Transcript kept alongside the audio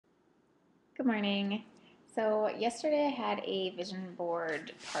Good morning. So yesterday I had a vision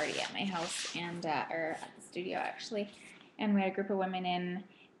board party at my house or at the studio actually, and we had a group of women in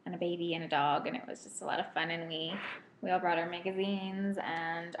and a baby and a dog, and it was just a lot of fun. And we all brought our magazines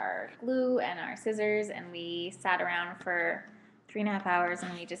and our glue and our scissors, and we sat around for 3.5 hours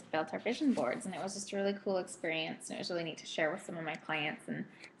and we just built our vision boards, and it was just a really cool experience, and it was really neat to share with some of my clients and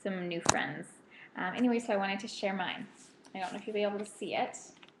some new friends. Anyway, so I wanted to share mine. I don't know if you'll be able to see it.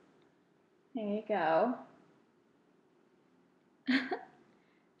 There you go.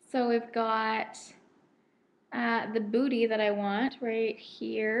 So we've got the booty that I want right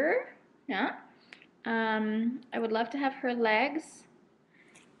here. Yeah. I would love to have her legs.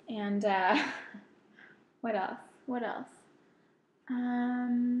 And what else? What else?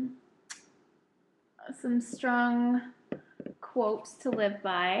 Um, some strong quotes to live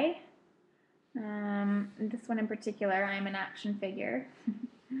by. This one in particular, I'm an action figure.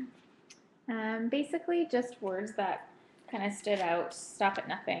 Basically just words that kind of stood out. Stop at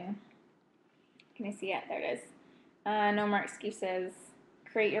nothing. Can you see it? There it is. No more excuses.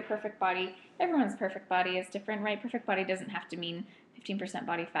 Create your perfect body. Everyone's perfect body is different, right? Perfect body doesn't have to mean 15%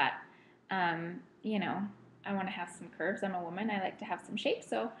 body fat. You know, I want to have some curves. I'm a woman. I like to have some shape.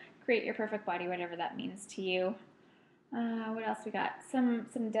 So create your perfect body, whatever that means to you. What else we got? Some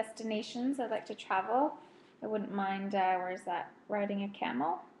destinations I'd like to travel. I wouldn't mind, where's that? Riding a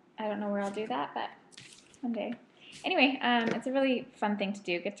camel. I don't know where I'll do that, but one day. Anyway, it's a really fun thing to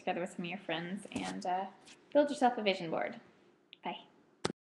do. Get together with some of your friends and build yourself a vision board.